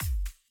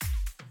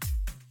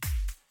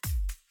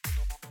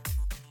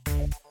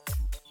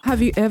Have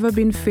you ever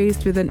been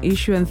faced with an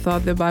issue and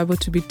thought the Bible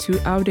to be too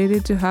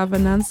outdated to have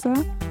an answer?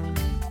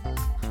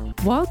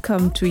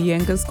 Welcome to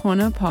Yenga's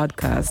Corner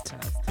podcast,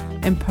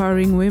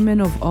 empowering women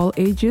of all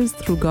ages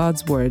through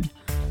God's Word.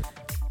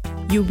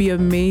 You'll be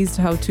amazed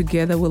how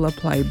together we'll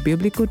apply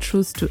biblical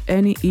truths to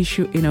any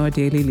issue in our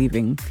daily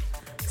living.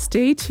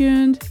 Stay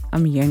tuned.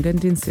 I'm Yenga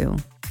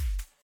Dinsil.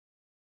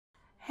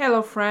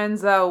 Hello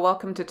friends,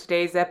 welcome to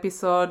today's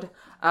episode.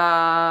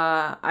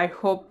 I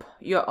hope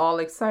you're all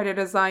excited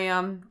as I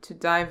am to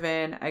dive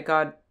in. I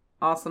got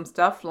awesome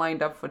stuff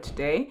lined up for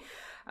today.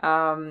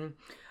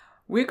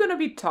 We're going to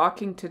be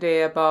talking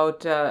today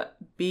about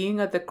being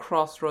at the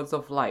crossroads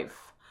of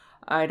life.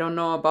 I don't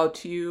know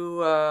about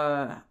you.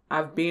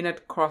 I've been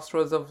at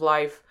crossroads of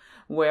life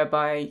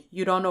whereby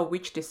you don't know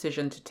which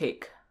decision to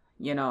take.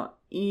 You know,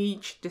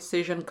 each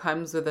decision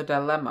comes with a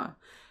dilemma.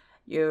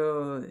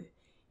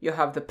 You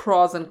have the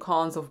pros and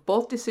cons of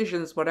both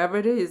decisions, whatever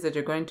it is that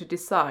you're going to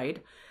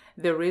decide.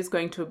 There is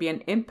going to be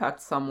an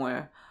impact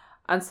somewhere.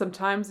 And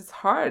sometimes it's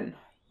hard.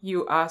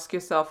 You ask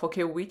yourself,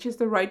 okay, which is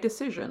the right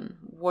decision?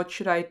 What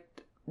should I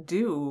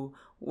do?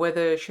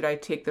 Whether should I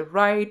take the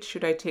right?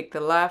 Should I take the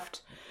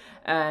left?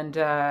 And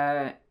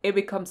it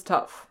becomes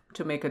tough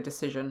to make a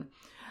decision.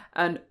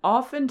 And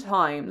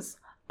oftentimes,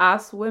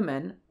 as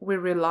women, we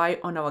rely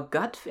on our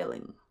gut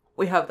feeling.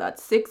 We have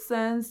that sixth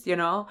sense,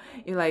 you're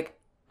like,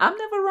 I'm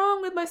never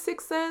wrong with my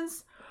sixth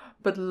sense.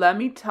 But let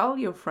me tell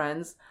you,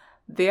 friends,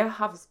 there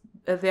have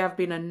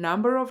been a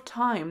number of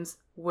times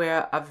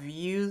where I've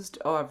used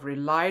or I've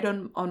relied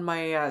on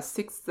my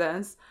sixth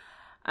sense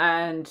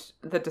and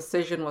the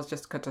decision was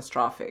just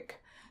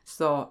catastrophic.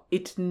 So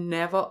it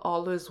never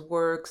always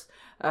works.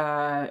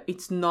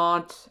 It's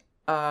not,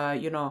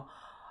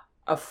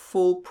 a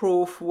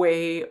foolproof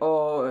way,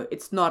 or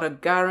it's not a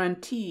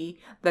guarantee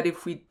that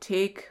if we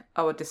take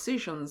our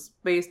decisions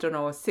based on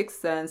our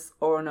sixth sense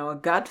or on our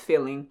gut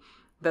feeling,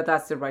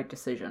 that's the right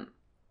decision.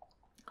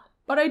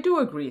 But I do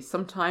agree,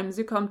 sometimes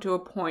you come to a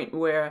point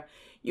where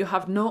you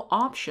have no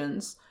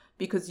options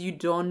because you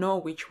don't know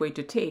which way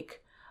to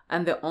take,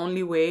 and the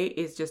only way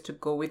is just to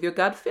go with your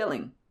gut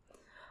feeling.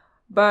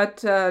 But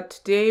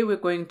today we're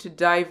going to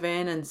dive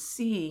in and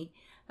see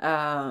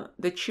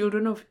the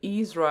children of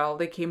Israel.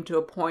 They came to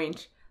a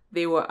point,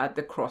 they were at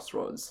the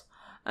crossroads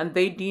and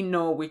they didn't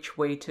know which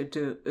way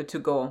to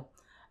go.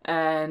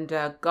 And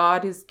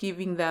God is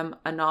giving them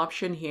an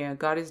option here.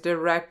 God is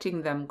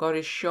directing them. God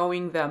is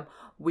showing them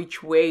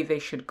which way they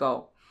should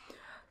go.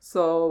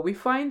 So we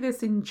find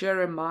this in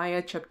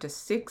Jeremiah chapter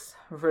 6,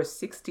 verse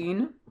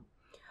 16.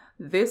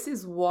 This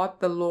is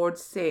what the Lord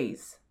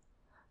says.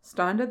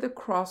 Stand at the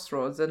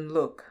crossroads and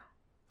look.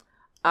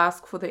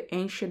 Ask for the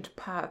ancient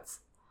paths.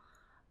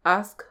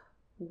 Ask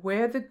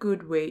where the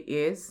good way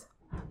is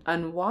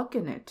and walk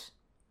in it,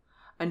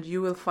 and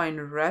you will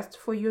find rest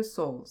for your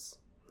souls.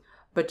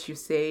 But you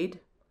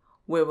said,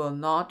 we will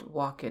not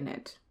walk in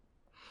it.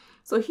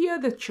 So here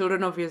the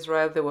children of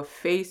Israel, they were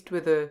faced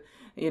with the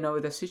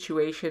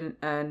situation,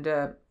 and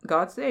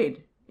God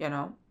said,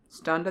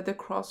 stand at the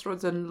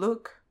crossroads and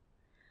look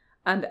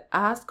and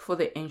ask for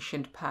the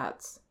ancient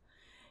paths.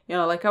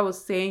 Like I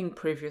was saying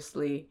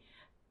previously,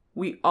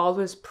 we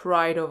always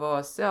pride of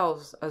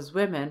ourselves as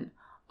women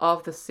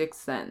of the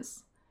sixth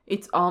sense.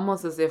 It's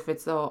almost as if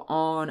it's our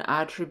own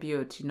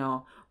attribute,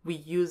 we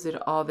use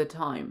it all the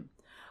time.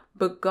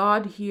 But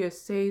God here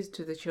says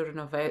to the children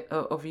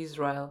of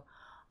Israel,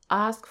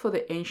 ask for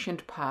the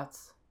ancient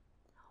paths.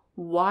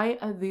 Why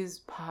are these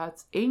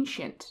paths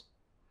ancient?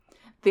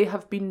 They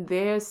have been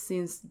there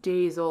since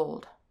days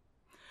old.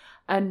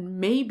 And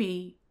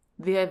maybe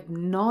they have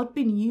not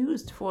been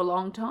used for a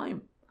long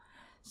time.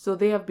 So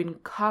they have been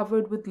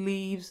covered with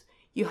leaves.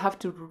 You have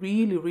to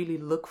really, really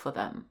look for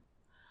them.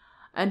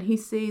 And he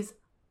says,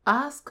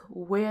 ask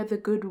where the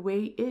good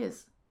way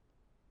is.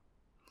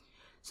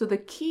 So the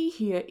key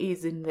here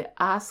is in the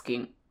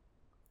asking.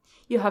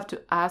 You have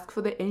to ask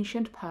for the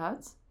ancient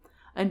paths,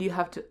 and you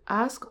have to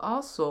ask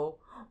also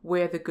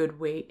where the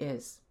good way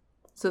is,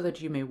 so that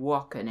you may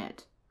walk in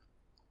it.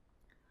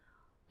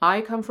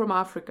 I come from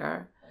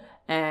Africa,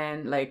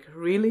 and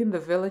really in the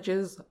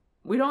villages,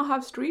 we don't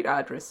have street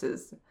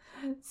addresses.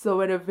 So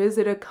when a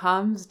visitor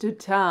comes to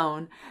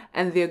town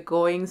and they're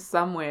going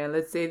somewhere,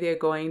 let's say they're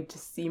going to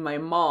see my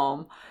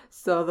mom,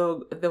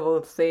 so they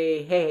will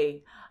say,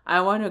 hey,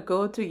 I want to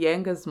go to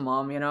Yenga's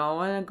mom, I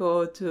want to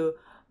go to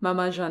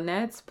Mama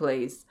Jeanette's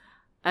place.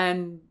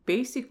 And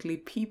basically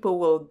people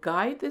will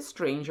guide the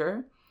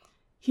stranger.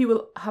 He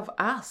will have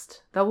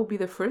asked. That will be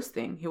the first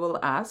thing. He will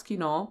ask,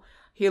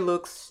 he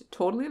looks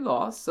totally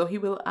lost. So he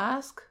will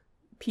ask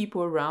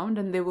people around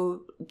and they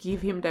will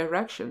give him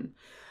direction.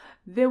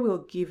 They will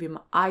give him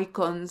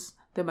icons.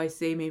 They might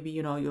say, maybe,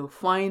 you'll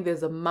find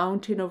there's a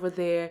mountain over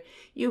there.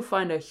 You'll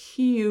find a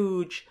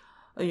huge,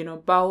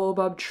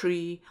 baobab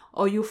tree.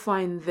 Or you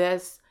find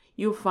this.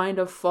 You'll find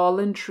a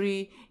fallen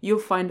tree. You'll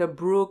find a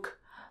brook.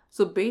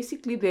 So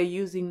basically, they're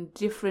using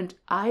different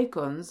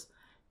icons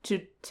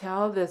to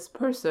tell this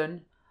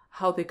person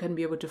how they can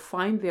be able to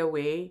find their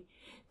way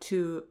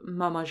to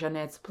Mama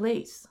Jeanette's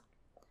place.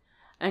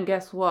 And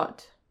guess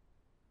what?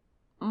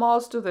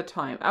 most of the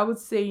time, I would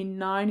say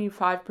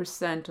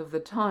 95% of the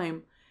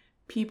time,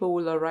 people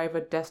will arrive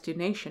at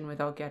destination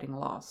without getting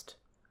lost.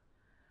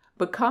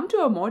 But come to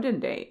a modern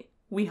day,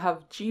 we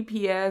have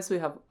GPS, we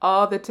have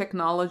all the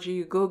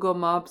technology, Google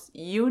Maps,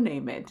 you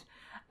name it,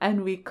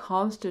 and we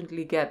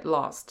constantly get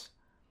lost,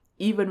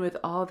 even with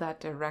all that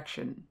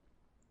direction.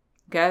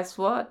 Guess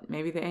what?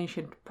 Maybe the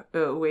ancient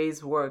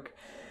ways work.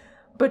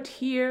 But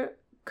here,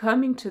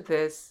 coming to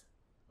this,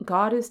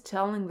 God is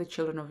telling the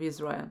children of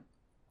Israel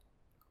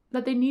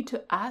that they need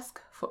to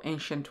ask for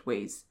ancient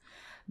ways.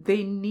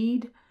 They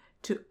need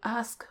to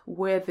ask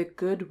where the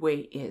good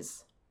way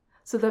is.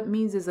 So that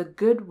means there's a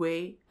good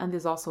way and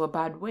there's also a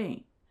bad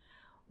way.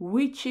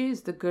 Which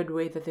is the good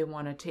way that they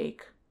want to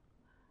take?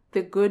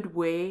 The good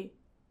way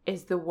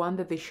is the one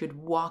that they should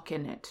walk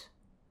in it.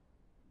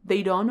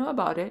 They don't know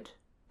about it.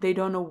 They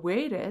don't know where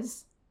it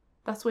is.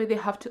 That's why they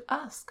have to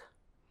ask.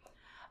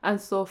 And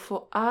so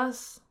for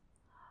us,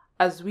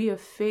 as we are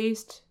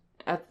faced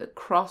at the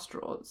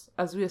crossroads,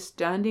 as we are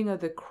standing at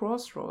the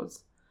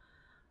crossroads,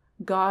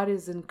 God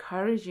is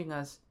encouraging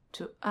us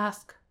to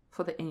ask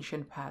for the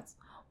ancient paths.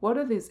 What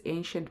are these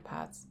ancient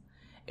paths?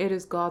 It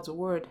is God's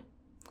word.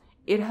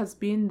 It has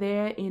been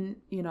there in,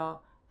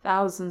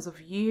 thousands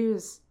of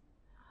years.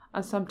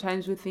 And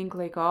sometimes we think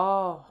like,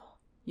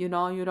 you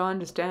don't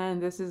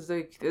understand. This is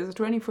the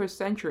 21st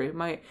century.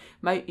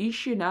 My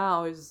issue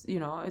now is,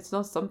 it's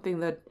not something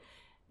that,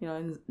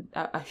 in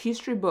a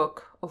history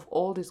book of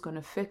old is going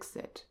to fix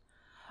it.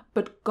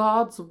 But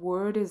God's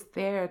word is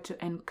there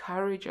to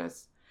encourage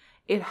us.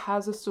 It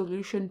has a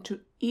solution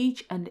to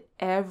each and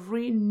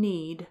every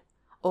need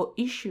or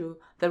issue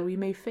that we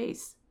may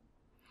face.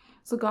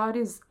 So God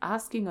is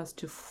asking us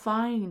to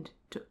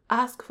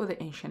ask for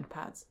the ancient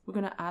paths. We're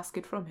going to ask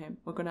it from Him.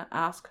 We're going to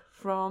ask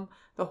from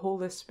the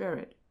Holy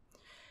Spirit.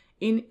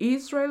 In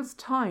Israel's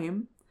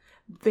time,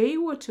 they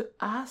were to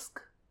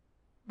ask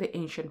the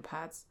ancient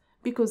paths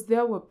because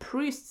there were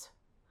priests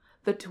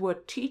that were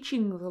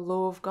teaching the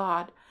law of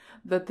God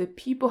that the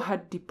people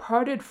had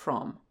departed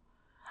from.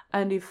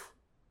 And if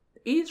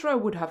Israel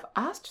would have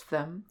asked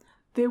them,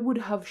 they would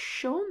have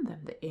shown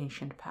them the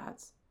ancient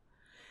paths.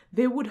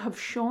 They would have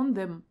shown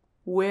them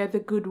where the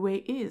good way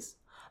is.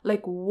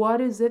 Like,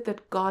 what is it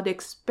that God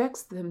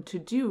expects them to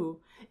do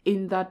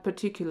in that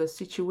particular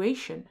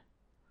situation?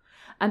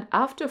 And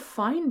after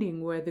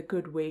finding where the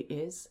good way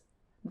is,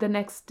 the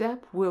next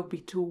step will be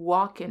to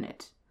walk in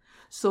it.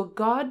 So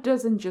God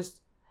doesn't just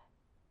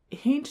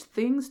hint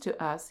things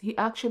to us. He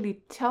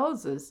actually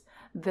tells us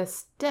the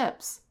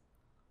steps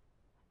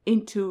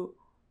into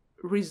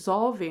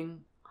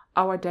resolving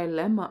our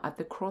dilemma at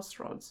the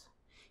crossroads.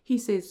 He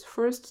says,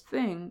 first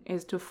thing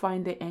is to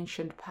find the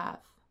ancient path.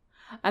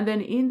 And then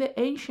in the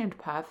ancient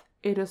path,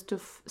 it is to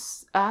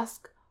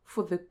ask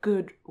for the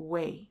good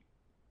way.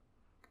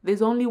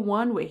 There's only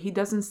one way. He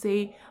doesn't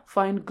say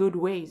find good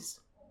ways.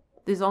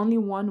 There's only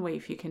one way,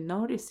 if you can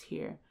notice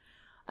here.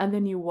 And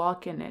then you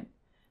walk in it.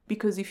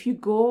 Because if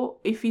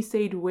he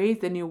said ways,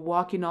 then you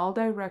walk in all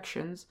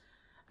directions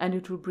and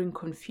it will bring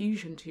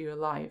confusion to your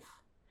life.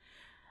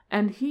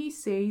 And he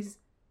says,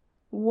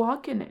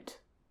 walk in it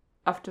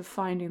after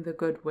finding the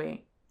good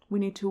way. We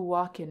need to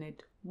walk in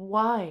it.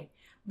 Why?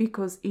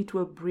 Because it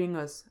will bring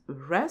us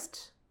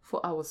rest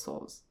for our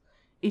souls.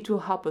 It will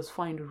help us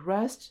find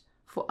rest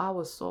for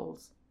our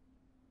souls.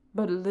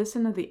 But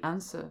listen to the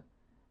answer.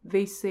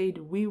 They said,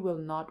 we will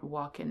not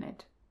walk in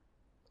it.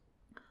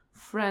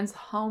 Friends,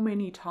 how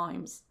many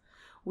times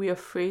we are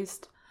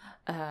faced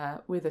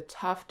with a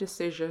tough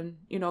decision?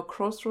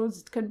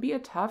 Crossroads, it can be a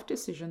tough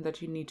decision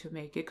that you need to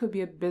make. It could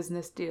be a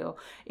business deal.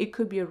 It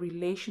could be a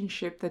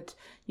relationship that,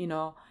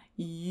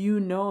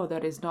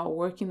 that is not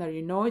working, that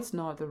it's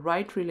not the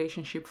right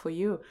relationship for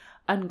you.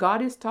 And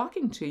God is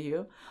talking to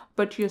you,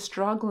 but you're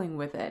struggling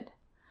with it.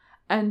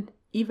 And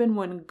even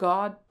when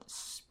God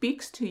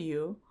speaks to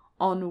you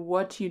on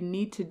what you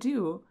need to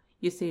do,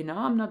 you say, no,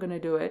 I'm not going to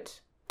do it.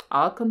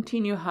 I'll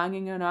continue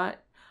hanging on it.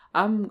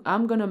 I'm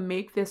going to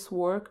make this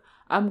work.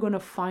 I'm going to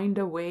find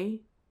a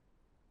way.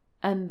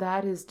 And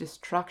that is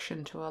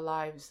destruction to our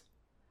lives.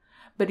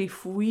 But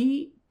if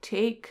we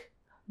take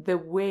the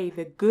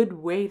good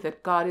way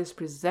that God is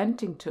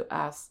presenting to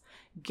us,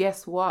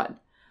 guess what?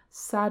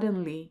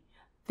 Suddenly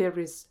there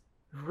is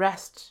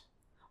rest.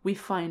 We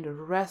find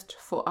rest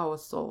for our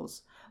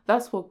souls.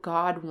 That's what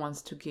God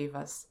wants to give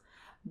us.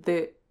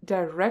 The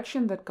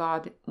direction that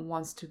God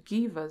wants to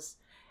give us,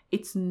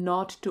 it's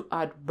not to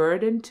add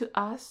burden to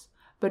us,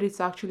 but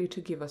it's actually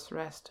to give us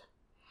rest.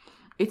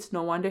 It's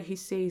no wonder he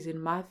says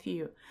in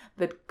Matthew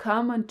that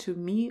come unto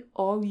me,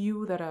 all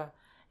you that are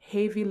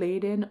heavy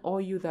laden,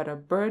 all you that are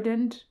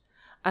burdened,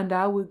 and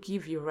I will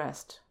give you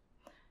rest.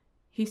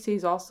 He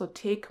says also,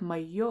 take my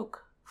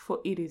yoke, for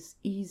it is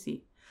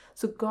easy.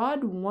 So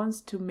God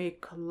wants to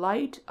make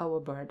light our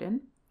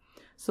burden.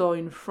 So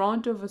in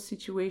front of a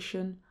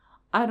situation,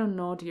 I don't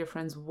know, dear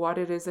friends, what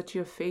it is that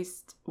you're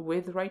faced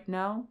with right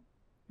now.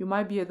 You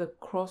might be at the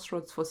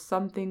crossroads for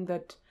something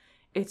that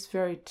it's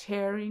very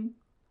tearing,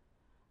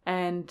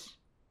 and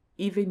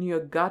even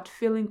your gut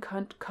feeling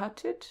can't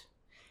cut it.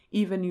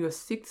 even your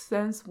sixth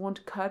sense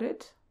won't cut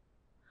it,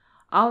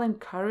 I'll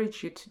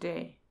encourage you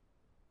today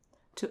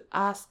to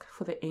ask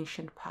for the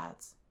ancient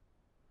paths.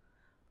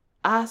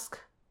 Ask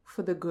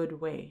for the good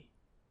way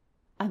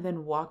and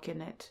then walk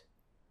in it.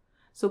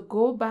 So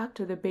go back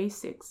to the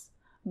basics.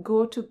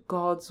 Go to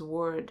God's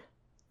word.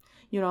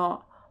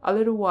 A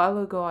little while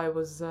ago, I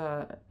was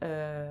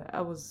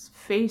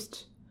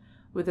faced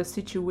with a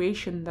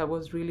situation that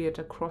was really at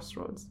a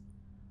crossroads.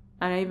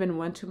 And I even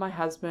went to my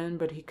husband,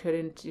 but he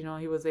couldn't,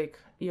 he was like,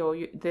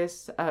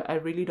 I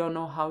really don't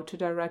know how to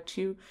direct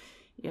you.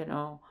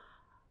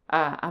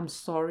 I'm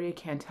sorry, I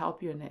can't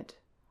help you in it.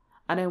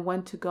 And I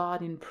went to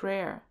God in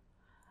prayer.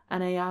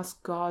 And I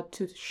asked God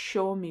to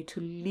show me, to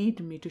lead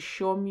me, to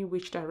show me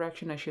which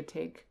direction I should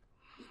take.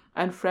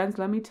 And friends,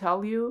 let me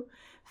tell you,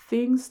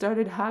 things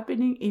started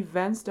happening,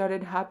 events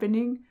started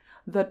happening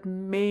that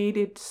made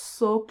it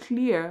so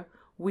clear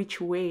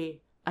which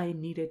way I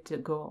needed to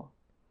go.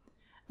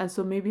 And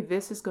so maybe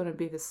this is going to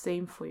be the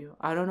same for you.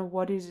 I don't know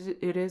what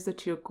it is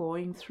that you're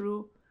going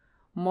through.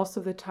 Most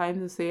of the time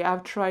they say,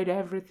 I've tried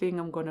everything,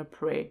 I'm going to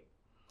pray.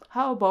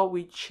 How about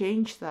we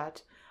change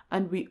that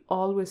and we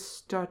always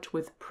start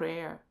with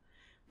prayer?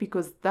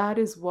 Because that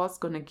is what's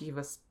going to give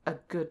us a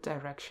good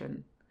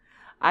direction.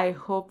 I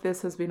hope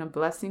this has been a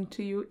blessing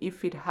to you.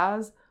 If it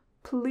has,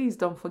 please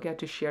don't forget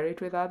to share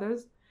it with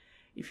others.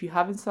 If you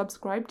haven't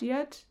subscribed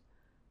yet,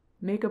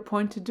 make a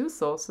point to do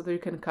so that you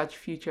can catch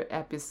future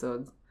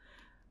episodes.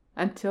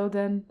 Until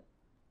then,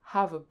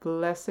 have a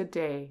blessed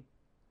day.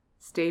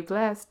 Stay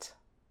blessed.